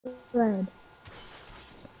Red.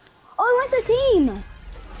 Oh, he wants a team!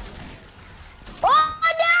 Oh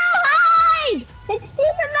no! Hide! It's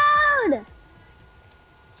secret mode!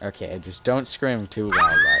 Okay, just don't scream too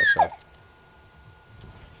loud, Elijah.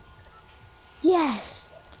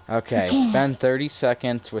 Yes! Okay, spend 30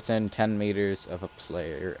 seconds within 10 meters of a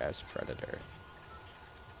player as Predator.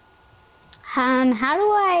 How do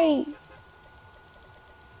I...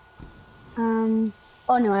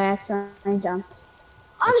 oh no, I accidentally jumped.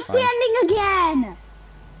 I'm standing again!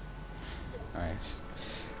 Nice.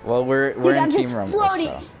 Well, we're Dude, in I'm Team just Rumble, floating.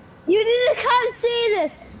 so. You need to come see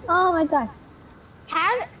this! Oh my god.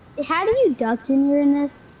 How do you duck when you're in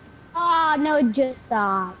this? Oh no, just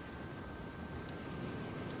stop.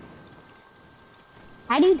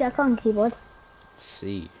 How do you duck on keyboard?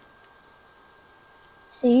 C.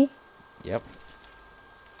 See? Yep.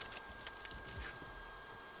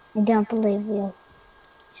 I don't believe you.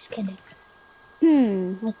 Just kidding.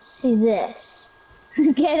 Let's see this.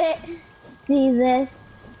 Get it? See this?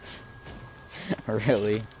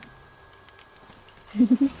 Really?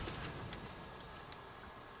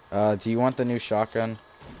 Do you want the new shotgun?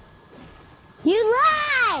 You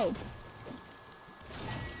lied!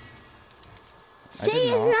 C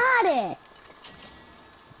is not it.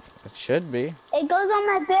 It should be. It goes on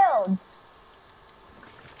my builds.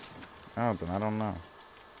 Oh, then I don't know.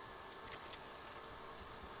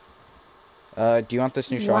 Do you want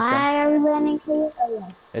this new shotgun? Why are we landing for you? Oh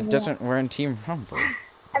yeah. It doesn't. We're in Team Rumble.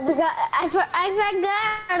 I forgot. I forgot.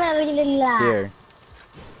 Here.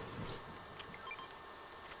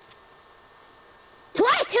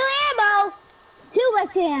 22 ammo. Too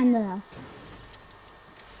much ammo.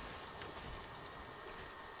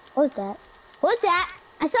 What's that? What's that?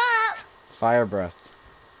 I saw it. Fire breath.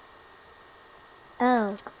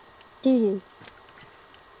 Oh, doo-doo.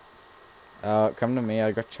 Come to me.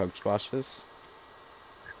 I got chug splashes.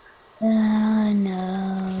 Oh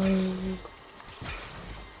no.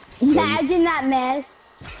 Imagine that mess.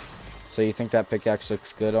 So you think that pickaxe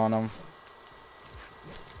looks good on him?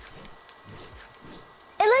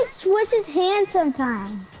 It like switches hands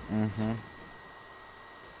sometimes. Mm-hmm.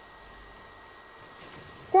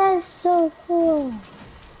 That is so cool.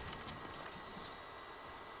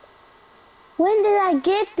 When did I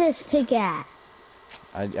get this pickaxe?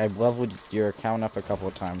 I leveled your account up a couple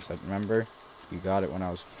of times. I remember you got it when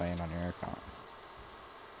I was playing on your account.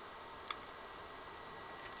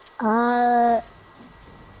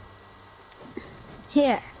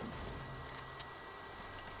 Here.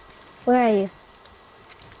 Where are you?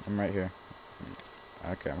 I'm right here.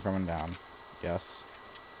 Okay, I'm coming down. Yes.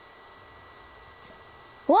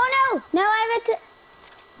 Oh no! No, I meant to...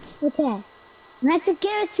 Okay. I meant to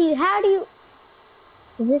give it to you. How do you...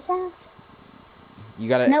 Is this how? You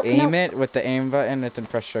gotta aim it with the aim button and then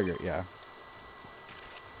press trigger, yeah.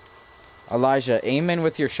 Elijah, aim in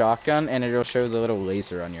with your shotgun and it'll show the little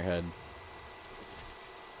laser on your head.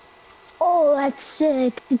 Oh, that's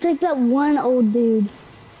sick. It's like that one old dude.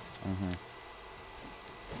 Mm-hmm.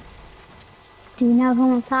 Do you know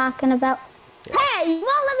who I'm talking about? Yeah. Hey, you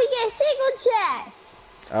won't let me get a single chest!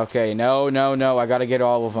 Okay, no, I gotta get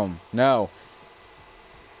all of them. No.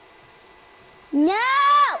 No!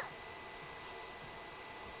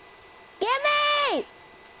 Give me!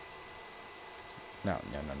 No.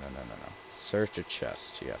 Search a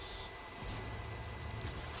chest, yes.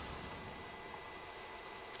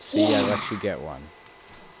 See, I let you get one.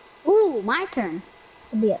 Ooh, my turn.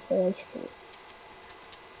 I'll be at village street.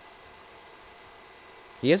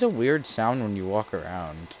 He has a weird sound when you walk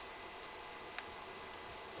around.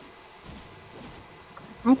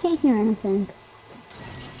 I can't hear anything.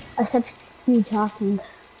 Except you talking.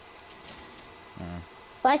 Well,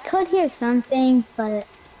 I could hear some things, but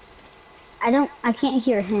I can't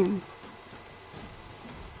hear him.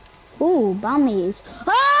 Ooh, bombies.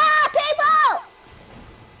 Ah, people!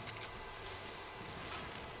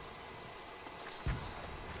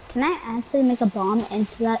 Can I actually make a bomb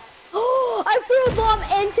into that? Oh, I threw a bomb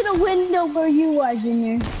into the window where you are,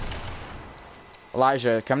 Junior.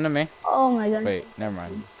 Elijah, come to me. Oh my god. Wait, never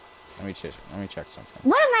mind. Let me check something.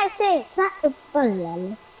 What am I saying? It's not the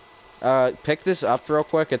Pick this up real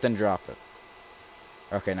quick and then drop it.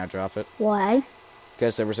 Okay, now drop it. Why?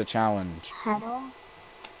 Because there was a challenge. How do I?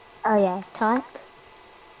 Oh yeah, type.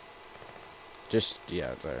 Just,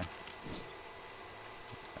 yeah, there.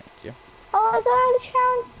 Thank you. Oh, I got a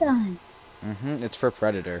challenge done. Mm-hmm, it's for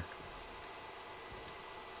Predator.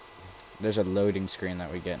 There's a loading screen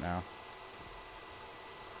that we get now.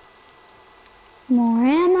 More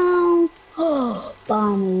ammo. Oh,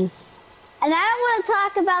 bombies. And I don't want to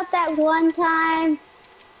talk about that one time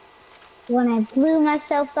when I blew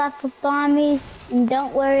myself up with bombies. And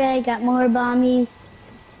don't worry, I got more bombies.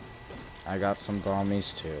 I got some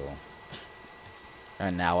bombies too.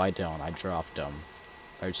 And now I don't. I dropped them.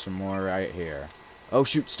 There's some more right here. Oh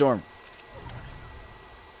shoot, storm.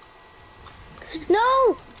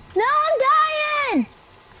 No! No, I'm dying!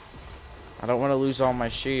 I don't want to lose all my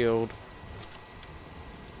shield.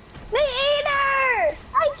 The eater!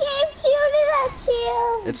 I gave you to that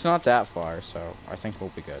shield! It's not that far, so I think we'll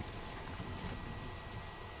be good.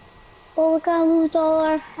 Well, we're gonna lose all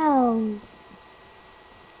our health.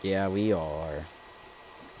 Yeah, we are.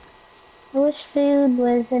 I wish food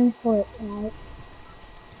was in Fortnite.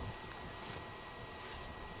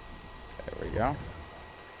 There we go.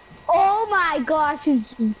 Oh my gosh, you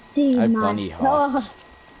should see I my bunny hopped.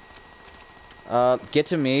 Get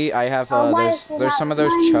to me. I have there's some of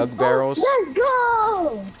those chug barrels. Oh, let's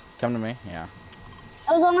go! Come to me. Yeah.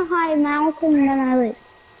 I was on a high mountain and then I like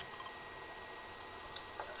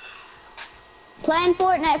playing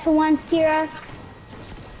Fortnite for once, Kira.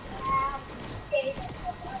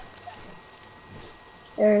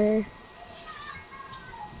 Sure.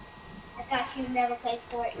 I thought you never played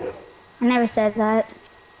Fortnite. I never said that.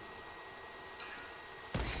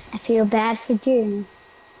 I feel bad for June.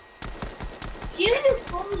 You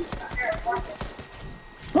fully sucker. I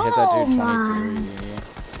hit that Oh dude my! 23.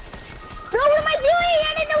 No, what am I doing?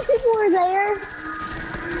 I didn't know people were there.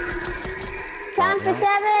 Count for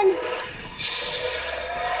 7.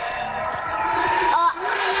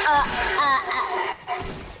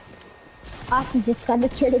 Austin just got the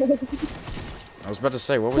trailer. I was about to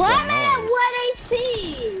say, what was Why am that I at 1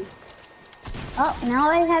 HP? Oh, now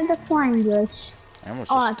I have the flying glitch. noise? I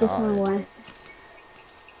almost Oh, just just died. one once.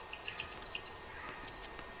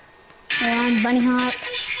 One bunny hop.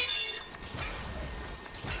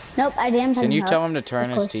 Nope, I didn't. Can bunny you hop, tell him to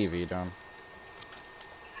turn of his course. TV down?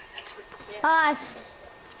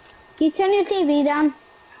 Can you turn your TV down?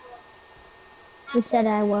 You said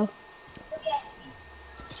I will.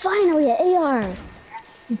 Finally, AR.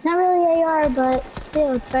 It's not really AR, but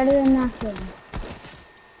still, it's better than nothing.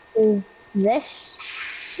 Is this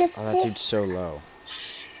ship? Oh, that dude's so low.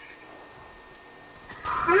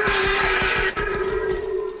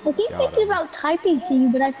 I keep thinking about typing to you,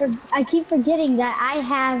 but I keep forgetting that I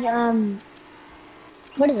have,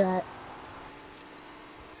 what is that?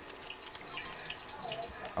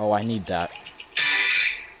 Oh, I need that.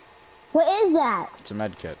 What is that? It's a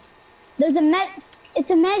med kit. There's it's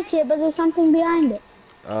a med kit, but there's something behind it.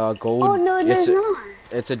 Gold. Oh no, there's not.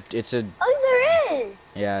 It's a. Oh, there is.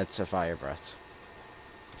 Yeah, it's a fire breath.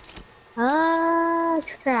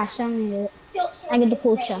 Trash. I need it. I get the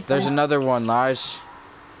cool chest. There's another one, Lars.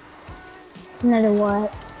 Another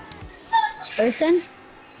what? Person?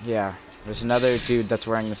 Yeah, there's another dude that's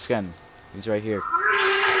wearing the skin. He's right here.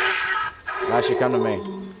 Lars, you come to me.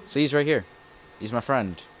 See, he's right here. He's my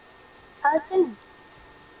friend. Person?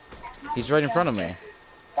 He's right in front of me.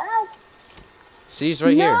 God. See, he's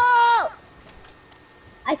right here. No!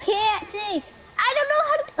 I can't see. I don't know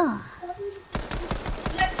how to. Oh,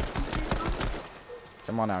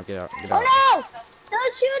 Come on out, get out, get out. oh no!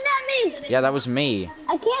 Someone's shooting at me! Yeah, that was me.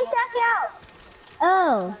 I can't duck out.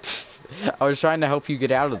 Oh. I was trying to help you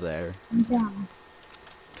get out of there. I'm down.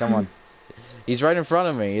 Come on. He's right in front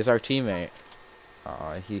of me. He's our teammate.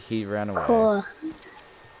 Aw, he ran away. Cool.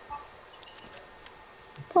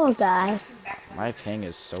 Poor guy. My ping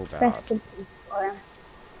is so bad. Rest in peace for him.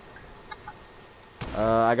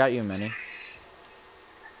 I got you, Minnie.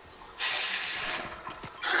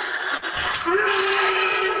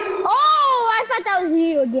 Oh, I thought that was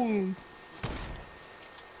you again.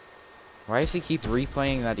 Why does he keep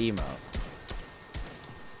replaying that emote?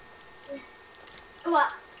 Go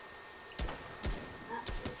up.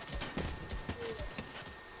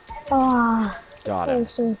 Oh, Got him.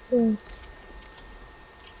 so close.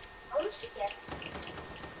 Oh, you should get.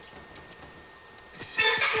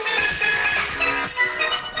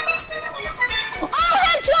 Oh,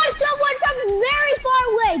 headshot someone from very far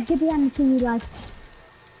away. Get behind the TV, guys.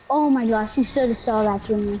 Oh my gosh, you should have saw that,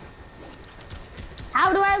 didn't you?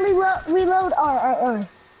 How do I reload? R.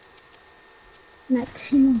 Not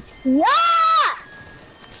 10. Yeah!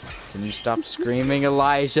 Can you stop screaming,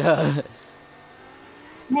 Elijah?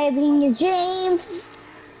 Maybe in your dreams.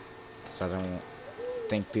 Because I don't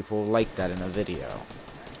think people like that in a video.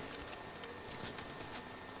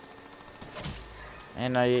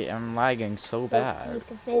 And I am lagging so bad.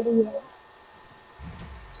 Make a video.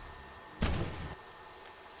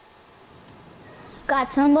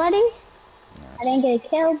 Got somebody? I didn't get a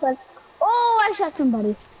kill, but oh, I shot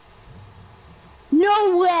somebody.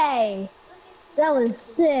 No way! That was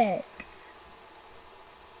sick.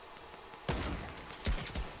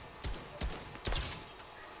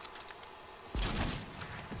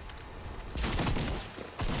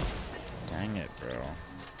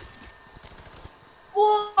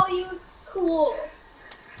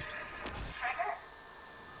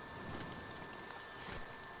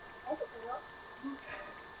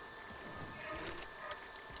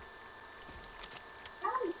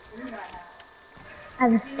 I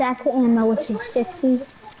have a stack of ammo, which is 64.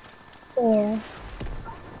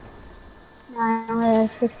 Now I only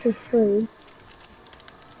have 63.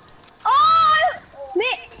 Oh!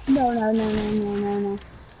 No.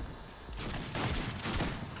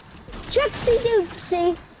 Trixie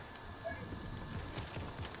Doopsie.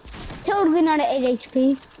 Totally not at 8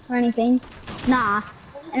 HP or anything. Nah.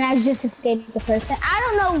 And I just escaped the person. I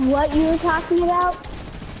don't know what you were talking about.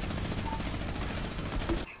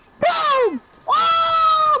 Boom!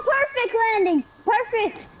 Oh! Perfect landing.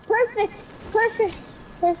 Perfect.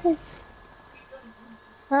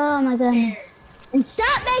 Oh my goodness. And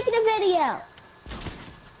stop making a video.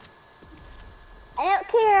 I don't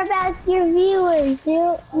care about your viewers.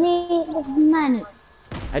 You need money.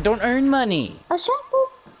 I don't earn money. Oh, shut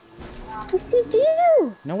up. Yes, you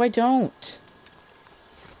do. No, I don't.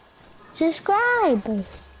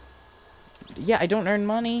 Subscribers. Yeah, I don't earn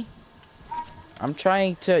money. I'm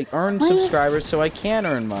trying to earn Wait. subscribers so I can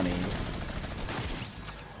earn money.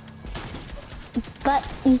 But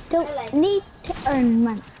you don't need to earn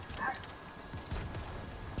money.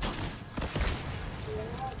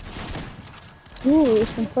 Ooh,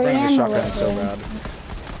 some free Saying the ammo shotgun right is so there.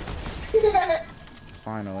 bad.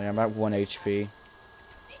 Finally, I'm at 1 HP.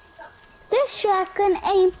 This shotgun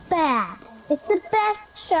ain't bad. It's the best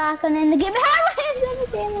shotgun in the game. How is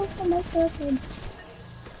it ammo for my shotgun?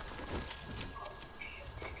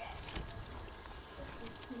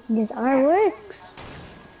 This R works.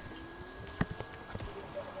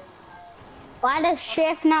 Why does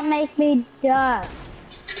shift not make me dodge?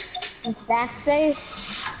 Is backspace?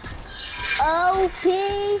 OP.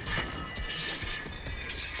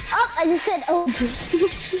 Oh, I just said OP.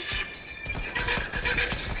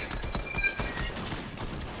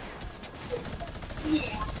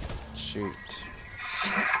 Shoot.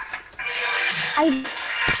 I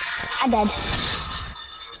died.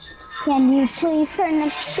 Can you please turn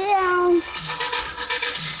it down?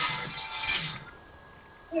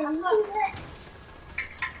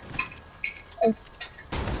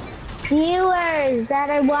 Viewers that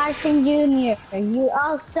are watching Junior, you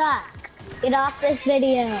all suck. Get off this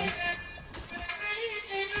video.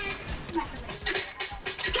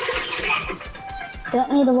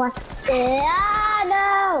 Don't need to watch it. Ah,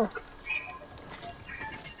 no!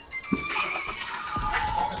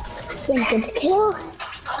 Didn't get the kill.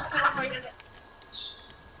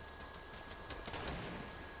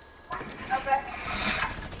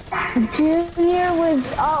 Junior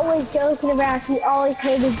was always joking about he always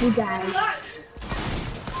hated you guys.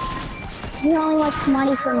 He only wants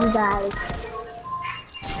money from you guys.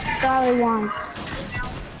 That's all he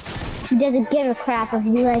wants. He doesn't give a crap if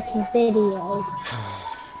you like his videos.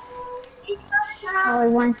 All he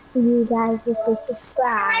wants for you guys is to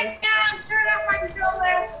subscribe.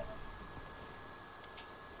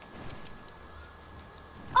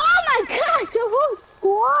 Oh my gosh, the whole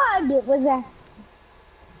squad was that.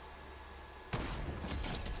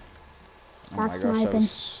 Oh my gosh, that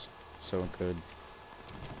was so good.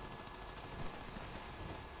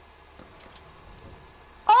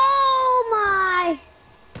 Oh my!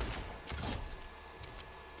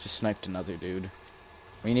 Just sniped another dude.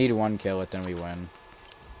 We need 1 kill, then we win.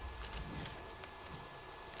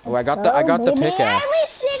 Oh, I got the pickaxe. At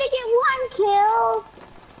least didn't get 1 kill.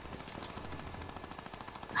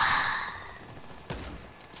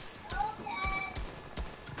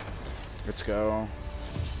 Let's go.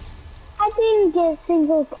 I didn't get a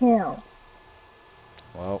single kill.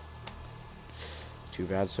 Well, too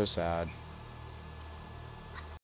bad, so sad.